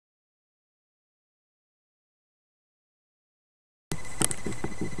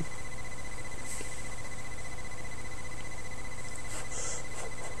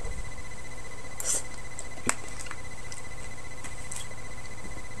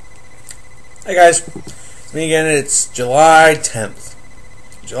Hey guys, it's me again. It's July 10th.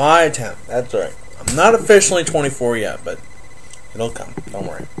 July 10th, that's right. I'm not officially 24 yet, but it'll come. Don't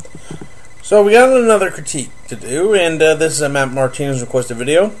worry. So we got another critique to do, and this is a Matt Martinez requested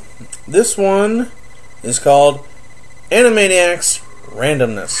video. This one is called Animaniacs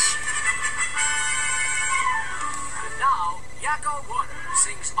Randomness. And now, Yakko Warner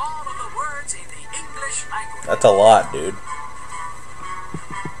sings all of the words in the English language. That's a lot, dude.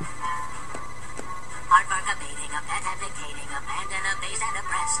 Aardvark, a baiting, a pet, abdicating, a band, a base, and a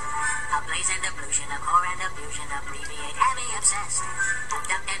breast. A blaze and a blution, a core and a fusion, abbreviate, heavy, obsessed.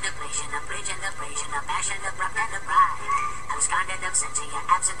 Abduct and ablation, a bridge and abrasion, a bash and abrupt and a bride. Absconded, absentia,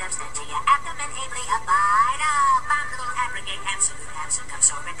 absent, abstentia, abdomen, ably, abide. Bundle, abrogate, absolute, absent,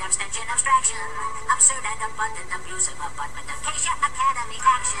 absorbent, abstention, abstraction. Absurd and abundant, abusive, abutment, acacia, academy,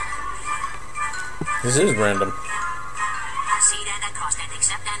 action. This is random. A seed and a cost and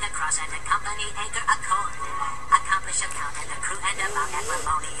accept and a cross and a company anchor accord. Accomplish account and a crew and about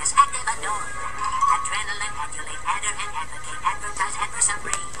acrimonious active adore. Adrenaline adulate adder and advocate advertise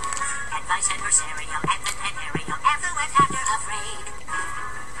adversary. Advice adversarial advent and aerial affluent after afraid.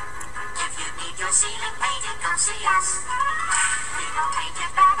 If you need your ceiling painted, come see us. We will paint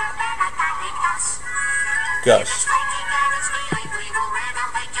it better than a guy like us. Gosh. If it's flaking and it's feeling, we will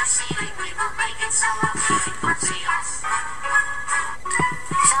renovate your ceiling. We will make it so appealing. Come see us.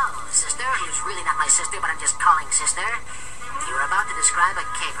 So, sister, who's really not my sister, but I'm just calling sister, you were about to describe a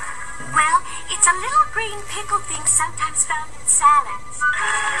caper. Well, it's a little green pickle thing sometimes found in salads.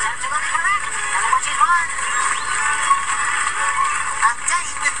 That is absolutely correct. Tell her what she's want. A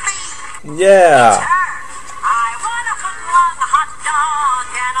date with me. Yeah. Her. I want a foot-long hot dog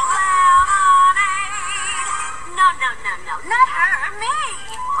and a lemonade. No, not her, me.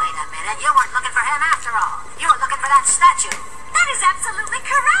 Wait a minute, you weren't looking for him after all. You were looking for that statue. That is absolutely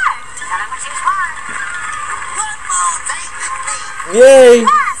correct. Tell her what she's want. One more date with me. Yay.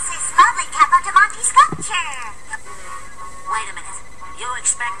 Plus, this lovely Capo de Monte sculpture. Wait a minute. You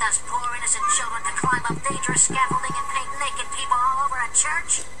expect us poor innocent children to climb up dangerous scaffolding and paint naked people all over a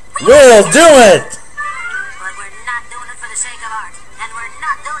church? We'll do it. But we're not doing it for the sake of art. And we're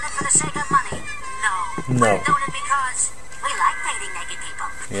not doing it for the sake of money. No. No. We're doing it because we like painting naked people.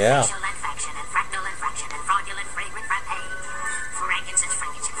 Yeah. Facial infection and fractal infraction and fraudulent fragrant frappe. Frankincense,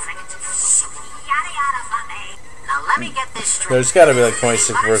 yada yada flamme. Now let me get this straight. There's gotta be like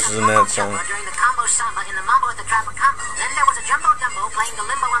 26 verses in that song. During the combo samba in the mambo at the Trapper Combo. Then there was a jumbo dumbo playing the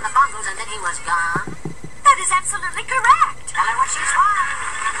limbo on the bongos, and then he was gone. That is absolutely correct. Tell her what she's want.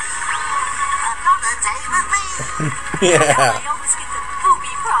 Another date with me. Yeah. I always get the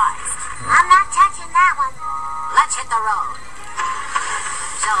booby prize. I'm not touching that one. Let's hit the road.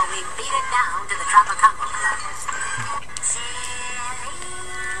 So we beat it down to the Trapper Combo Club. Ceilings,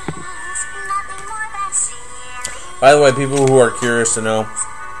 nothing more than ceilings. By the way, people who are curious to know,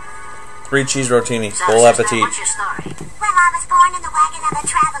 3 cheese rotini, So, full sister, appetit. what's your story? When I was born in the wagon of a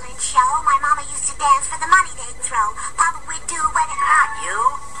traveling show, my mama used to dance for the money they'd throw. Papa would do what it Not you.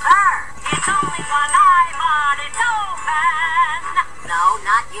 Her. It's only one eye, but it's open. No,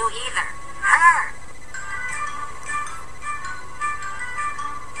 not you either. Her.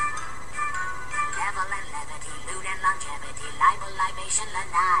 Level and levity, loot and longevity, libel, libation,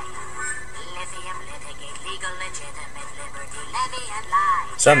 lanai. Lithium, litigate, legal, legitimate, liberty, levy, and lie.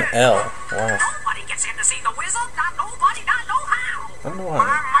 Some L. Wow. Nobody gets in to see the wizard. Not nobody, not know how. I don't know But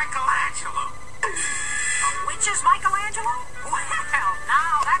how. I'm Michelangelo. Which is Michelangelo? Well,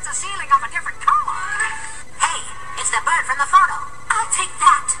 now that's a ceiling of a different color. Hey, it's the bird from the photo. I'll take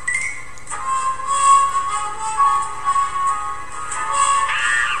that.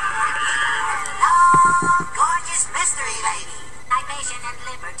 Hello, gorgeous mystery lady. Libation and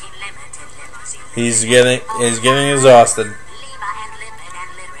liberty, limited limousine. He's getting exhausted. Lima and lipid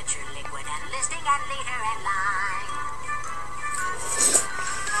and literature, liquid and listing and liter and line.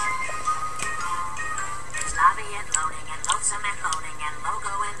 There's lobby and loading and loathsome and loaning and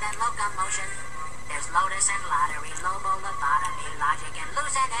logo and then locomotion. There's lotus and lottery, lobo, lobotomy, logic and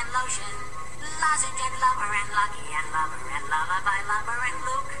loosen and lotion. Lozenge and lover and lucky and lover and lullaby, lumber and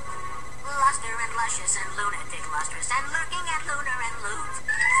luke. Luster and luscious and lunatic, lustrous and lurking and lunar and loot.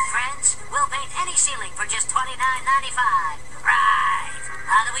 Friends, we'll paint any ceiling for just $29.95. Right.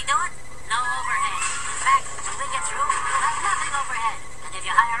 How do we do it? No overhead. In fact, when we get through, you'll have nothing overhead. And if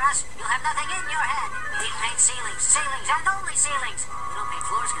you hire us, you'll have nothing in your head. We paint ceilings, ceilings, and only ceilings. We don't paint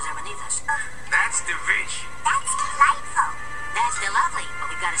floors because they're beneath us. That's division. That's delightful. That's still lovely,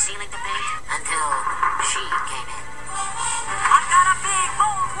 but we've got a ceiling to paint until she came in. I've got a big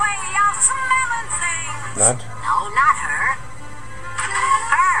bold way of smelling things. Not? No, not her.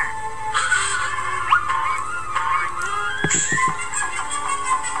 Her. Boys,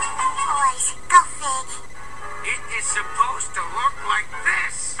 go fig. It is supposed to look like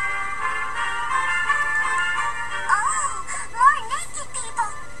this. Oh, more naked people.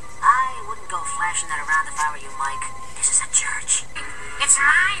 I wouldn't go flashing that around if I were you, Mike. This is a church. It's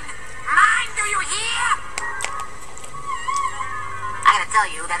mine. Mine, do you hear? I gotta tell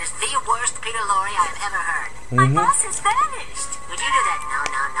you, that is the worst Peter Lorre I have ever heard. My boss has vanished. Would you do that no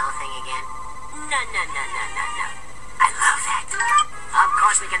thing again? No. I love that. Of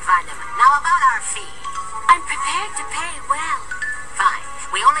course we can find him. Now about our fee. I'm prepared to pay well. Fine.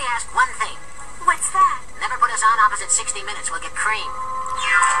 We only ask one thing. What's that? Never put us on opposite 60 Minutes. We'll get cream.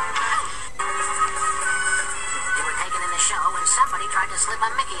 We were taken in the show and somebody tried to slip a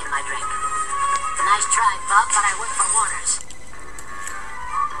Mickey in my drink. Nice try, Bub, but I work for Warner's.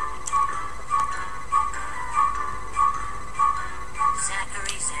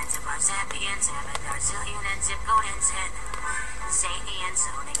 Zachary, Zanzibar, Zappy, and Zabba, Darzillion, and Zipcode, and Zen. Sadie, and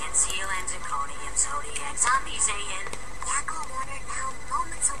Zoning, and Seal, and Zirconium, Zodiac, Zombies, A.N. Yakko Warner now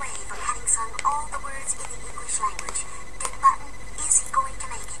moments away from having sung all the words in the English language. Dick Button, is he going to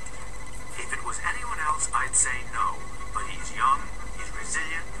make it? If it was anyone else, I'd say no. But he's young, he's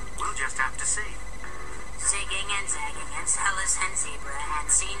resilient, we'll just have to see. Zigging and zagging and Celis and Zebra and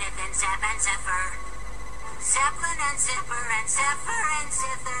Zenith and Zap and Zephyr. Zeppelin and Zipper and Zephyr and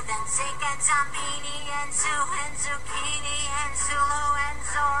Zither, then Zig and Zombini and Zoo and Zucchini and Zulu and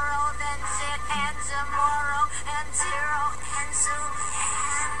Zorro, then Zit and Zamoro and Zero and Zoom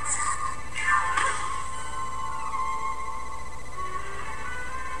and...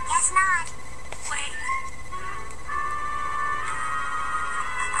 Guess not. Wait.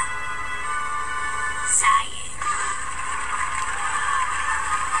 Zaire.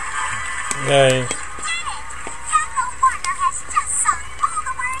 Yay. Yakko Warner has just sung all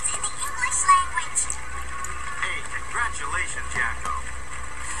the words in the English language. Hey, congratulations, Yakko.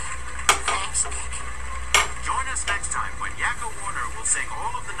 Thanks, Nick. Join us next time when Yakko Warner will sing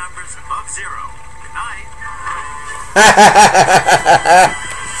all of the numbers above 0. Good night.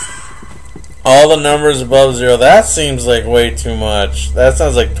 All the numbers above 0. That seems like way too much. That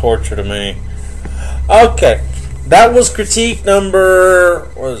sounds like torture to me. Okay. That was critique number,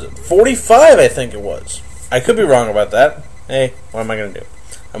 what is it, 45, I think it was. I could be wrong about that. Hey, what am I going to do?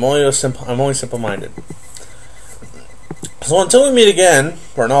 I'm only simple-minded. So until we meet again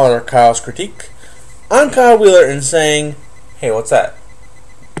for another Kyle's Critique, I'm Kyle Wheeler and saying, hey, what's that?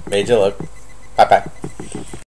 Made you look. Bye-bye.